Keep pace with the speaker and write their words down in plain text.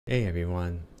Hey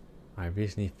everyone, I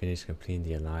recently finished completing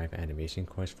the Alive animation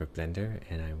course for Blender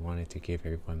and I wanted to give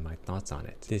everyone my thoughts on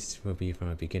it. This will be from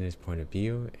a beginner's point of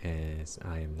view as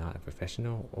I am not a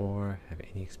professional or have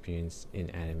any experience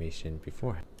in animation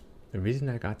beforehand. The reason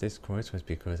I got this course was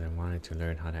because I wanted to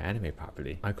learn how to animate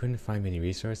properly. I couldn't find many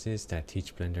resources that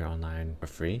teach Blender online for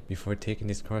free. Before taking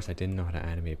this course, I didn't know how to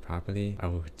animate properly. I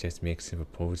would just make simple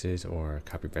poses or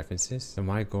copy references. So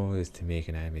my goal is to make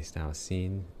an anime style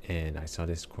scene, and I saw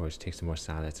this course takes a more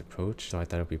stylized approach, so I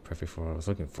thought it would be perfect for what I was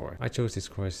looking for. I chose this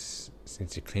course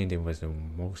since it claimed it was the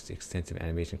most extensive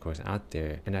animation course out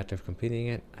there, and after completing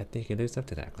it, I think it lives up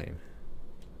to that claim.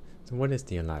 So what is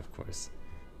the Alive course?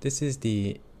 This is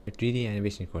the 3D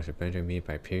animation course for Blender made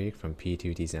by Pirik from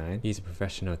P2 Design. He's a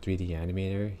professional 3D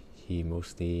animator. He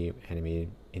mostly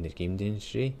animated in the game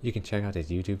industry. You can check out his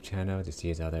YouTube channel to see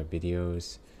his other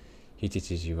videos. He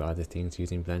teaches you other things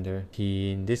using Blender.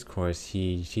 In this course,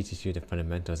 he teaches you the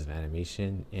fundamentals of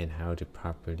animation and how to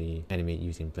properly animate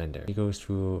using Blender. He goes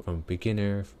through from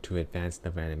beginner to advanced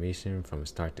level animation from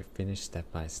start to finish,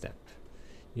 step by step.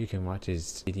 You can watch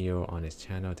his video on his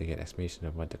channel to get explanation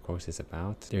of what the course is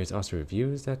about. There's also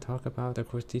reviews that talk about the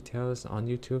course details on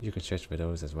YouTube. You can search for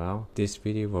those as well. This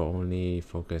video will only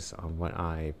focus on what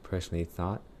I personally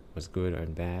thought was good or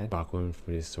bad while going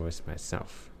through this source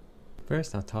myself.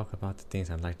 First, I'll talk about the things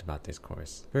I liked about this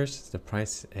course. First, the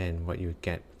price and what you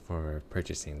get for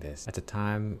purchasing this. At the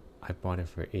time, I bought it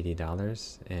for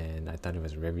 $80 and I thought it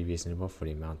was very reasonable for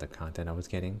the amount of content I was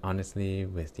getting. Honestly,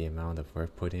 with the amount of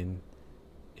work put in,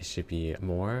 it should be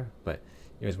more, but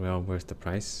it was well worth the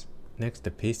price. Next, the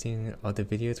pacing of the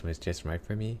videos was just right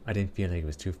for me. I didn't feel like it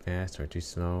was too fast or too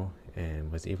slow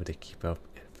and was able to keep up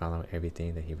and follow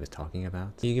everything that he was talking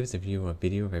about. He gives a video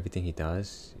of everything he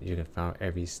does. You can follow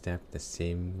every step the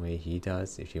same way he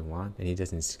does if you want, and he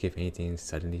doesn't skip anything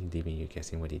suddenly leaving you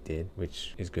guessing what he did,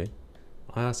 which is good.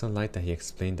 I also like that he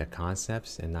explained the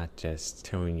concepts and not just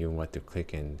telling you what to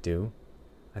click and do.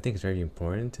 I think it's very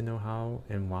important to know how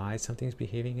and why something is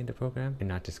behaving in the program and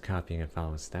not just copying and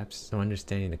following steps. So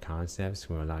understanding the concepts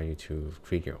will allow you to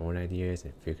create your own ideas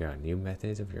and figure out new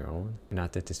methods of your own.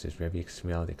 Not that this was very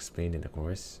well explained in the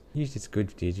course. He uses good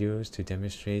videos to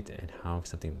demonstrate and how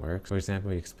something works. For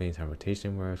example, he explains how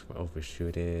rotation works, what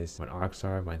overshoot is, what arcs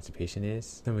are, what anticipation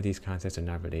is. Some of these concepts are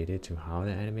not related to how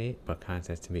to animate, but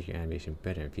concepts to make your animation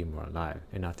better and feel more alive.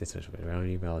 And not this was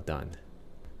really well done.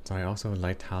 So I also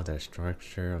liked how the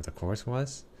structure of the course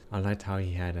was. I liked how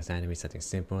he had us animate something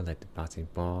simple like the bouncing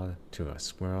ball to a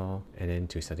squirrel and then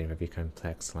to something very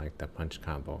complex like the punch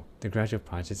combo. The gradual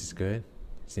process is good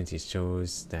since it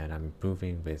shows that I'm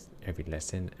improving with every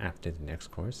lesson after the next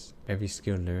course. Every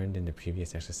skill learned in the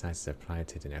previous exercise is applied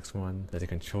to the next one. The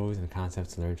controls and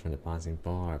concepts learned from the bouncing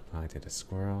ball are applied to the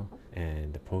squirrel,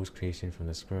 and the pose creation from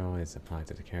the squirrel is applied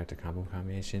to the character combo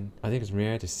combination. I think it's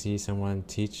rare to see someone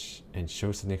teach and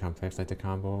show something complex like the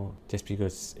combo just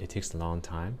because it takes a long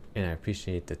time, and I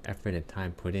appreciate the effort and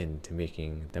time put into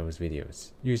making those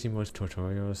videos. Usually most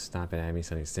tutorials stop at animating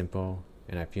something simple,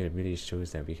 and I feel it really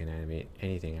shows that we can animate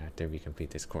anything after we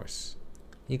complete this course.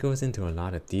 He goes into a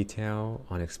lot of detail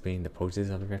on explaining the poses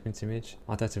of the reference image.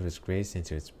 I thought it was great since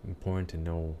it's important to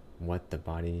know what the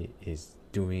body is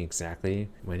doing exactly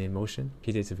when in motion.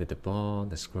 He did it with the ball,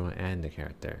 the squirrel, and the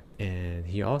character. And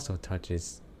he also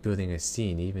touches building a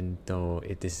scene even though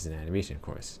this is an animation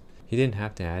course. He didn't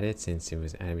have to add it since it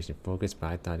was animation focused, but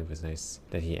I thought it was nice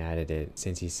that he added it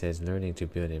since he says learning to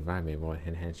build an environment will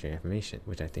enhance your animation,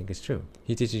 which I think is true.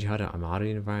 He teaches you how to model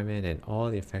the environment and all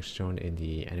the effects shown in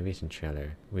the animation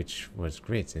trailer, which was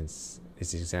great since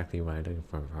it's exactly what I'm looking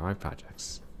for my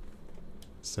projects.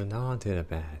 So now on to the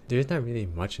bad. There's not really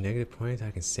much negative points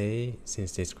I can say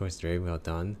since this course is very well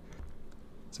done.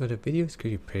 So the videos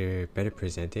could be better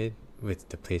presented with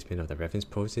the placement of the reference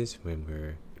poses when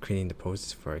we're creating the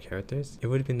poses for our characters. It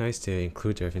would have been nice to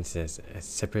include the references as a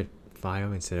separate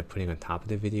file instead of putting on top of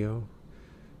the video.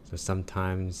 So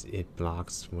sometimes it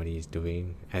blocks what he's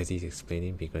doing as he's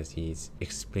explaining because he's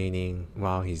explaining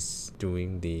while he's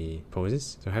doing the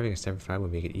poses. So having a separate file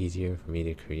would make it easier for me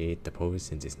to create the pose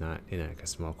since it's not in like a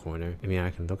small corner. I mean, I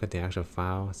can look at the actual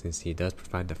file since he does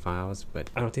provide the files,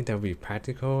 but I don't think that would be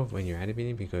practical when you're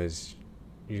animating because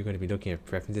you're going to be looking at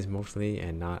preferences mostly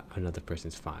and not another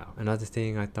person's file. Another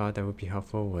thing I thought that would be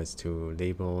helpful was to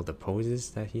label the poses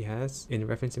that he has in the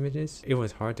reference images. It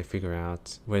was hard to figure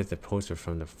out whether the pose were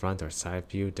from the front or side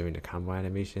view during the combo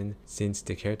animation. Since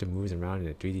the character moves around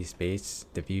in a 3D space,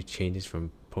 the view changes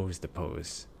from pose to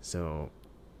pose. So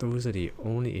those are the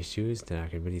only issues that I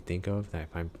can really think of that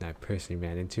I personally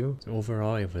ran into. So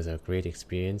overall, it was a great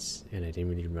experience and I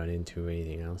didn't really run into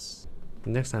anything else.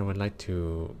 Next, I would like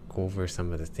to go over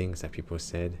some of the things that people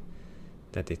said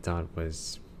that they thought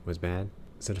was bad.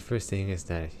 So the first thing is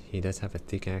that he does have a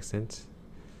thick accent,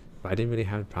 but I didn't really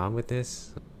have a problem with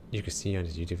this. You can see on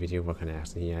his YouTube video what kind of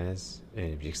accent he has,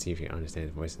 and you can see if you understand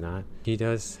his voice or not. He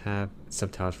does have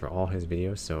subtitles for all his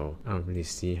videos, so I don't really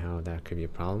see how that could be a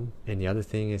problem. And the other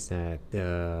thing is that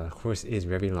the course is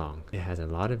very long. It has a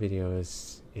lot of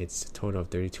videos. It's a total of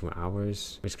 32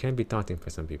 hours, which can be daunting for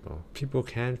some people. People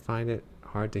can find it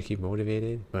hard to keep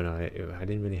motivated, but I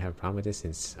didn't really have a problem with this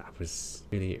since I was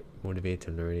really motivated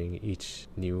to learning each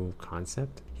new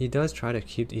concept. He does try to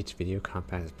keep each video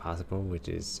compact as possible, which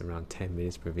is around 10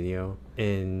 minutes per video.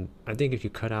 And I think if you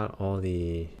cut out all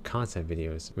the concept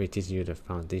videos where it teaches you the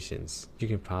foundations, you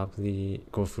can probably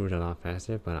go through it a lot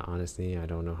faster. But honestly, I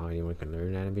don't know how anyone can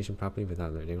learn animation properly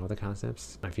without learning all the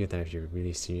concepts. I feel that if you're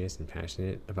really serious and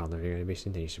passionate about learning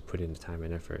animation, then you should put in the time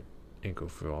and effort and go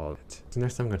through all of it. So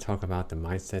next I'm going to talk about the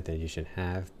mindset that you should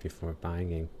have before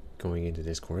buying and going into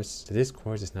this course. So this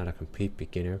course is not a complete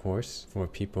beginner course for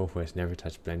people who has never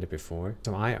touched Blender before.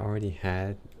 So I already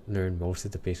had learned most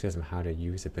of the basics of how to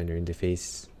use the Blender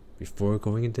interface before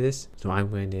going into this. So I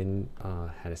went in,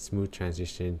 had a smooth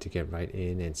transition to get right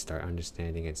in and start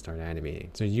understanding and start animating.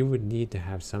 So you would need to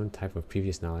have some type of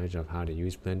previous knowledge of how to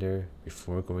use Blender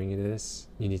before going into this.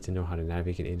 You need to know how to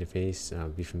navigate an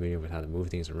interface, be familiar with how to move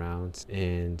things around,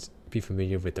 and be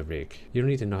familiar with the rig. You don't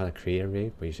need to know how to create a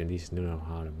rig, but you should at least know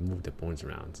how to move the bones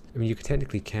around. I mean, you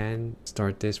technically can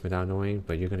start this without knowing,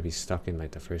 but you're going to be stuck in like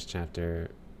the first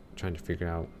chapter trying to figure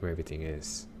out where everything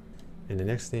is. And the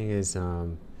next thing is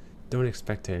don't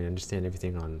expect to understand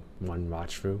everything on one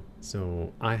watch through.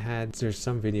 So there's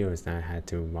some videos that I had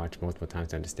to watch multiple times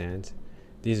to understand.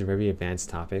 These are very advanced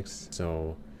topics,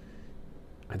 so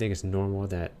I think it's normal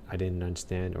that I didn't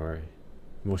understand, or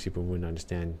most people wouldn't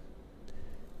understand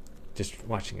just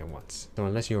watching it once. So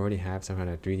unless you already have some kind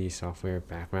of 3D software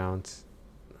background,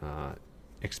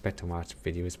 expect to watch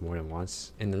videos more than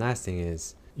once. And the last thing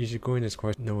is, you should go in this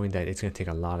course knowing that it's going to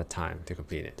take a lot of time to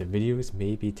complete it. The videos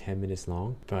may be 10 minutes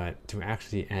long, but to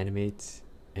actually animate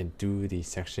and do the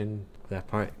section of that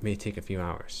part may take a few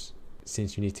hours,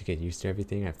 since you need to get used to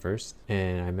everything at first.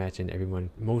 And I imagine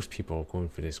most people going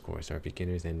for this course are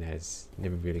beginners and has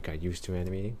never really got used to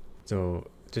animating. So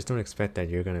just don't expect that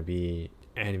you're going to be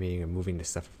animating and moving the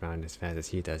stuff around as fast as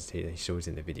he does, he shows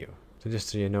in the video. So just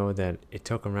so you know that it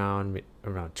took around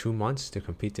 2 months to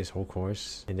complete this whole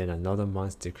course, and then another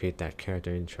month to create that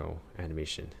character intro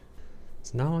animation.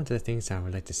 So now on to the things I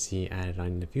would like to see added on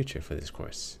in the future for this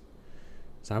course.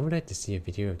 So I would like to see a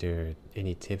video if there are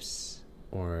any tips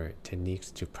or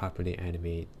techniques to properly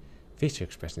animate facial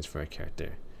expressions for a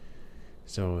character.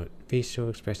 So facial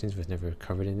expressions was never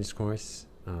covered in this course.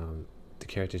 The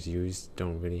characters used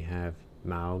don't really have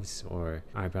mouths or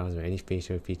eyebrows or any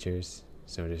facial features,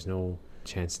 so there's no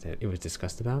chance that it was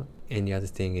discussed about. And the other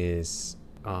thing is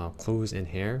clothes and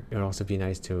hair. It would also be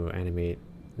nice to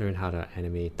learn how to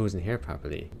animate clothes and hair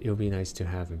properly. It would be nice to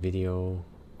have a video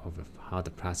of how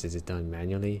the process is done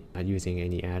manually, not using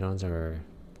any add-ons or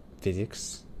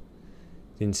physics,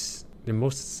 since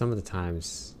some of the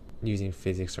times using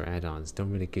physics or add-ons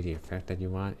don't really give the effect that you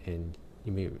want, and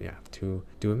you may have to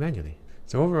do it manually.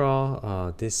 So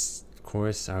overall, this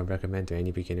course I would recommend to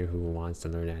any beginner who wants to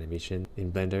learn animation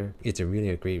in Blender. It's really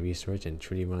a great resource and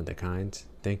truly one of the kind.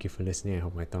 Thank you for listening. I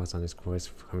hope my thoughts on this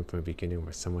course coming from a beginner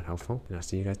were somewhat helpful, and I'll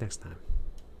see you guys next time.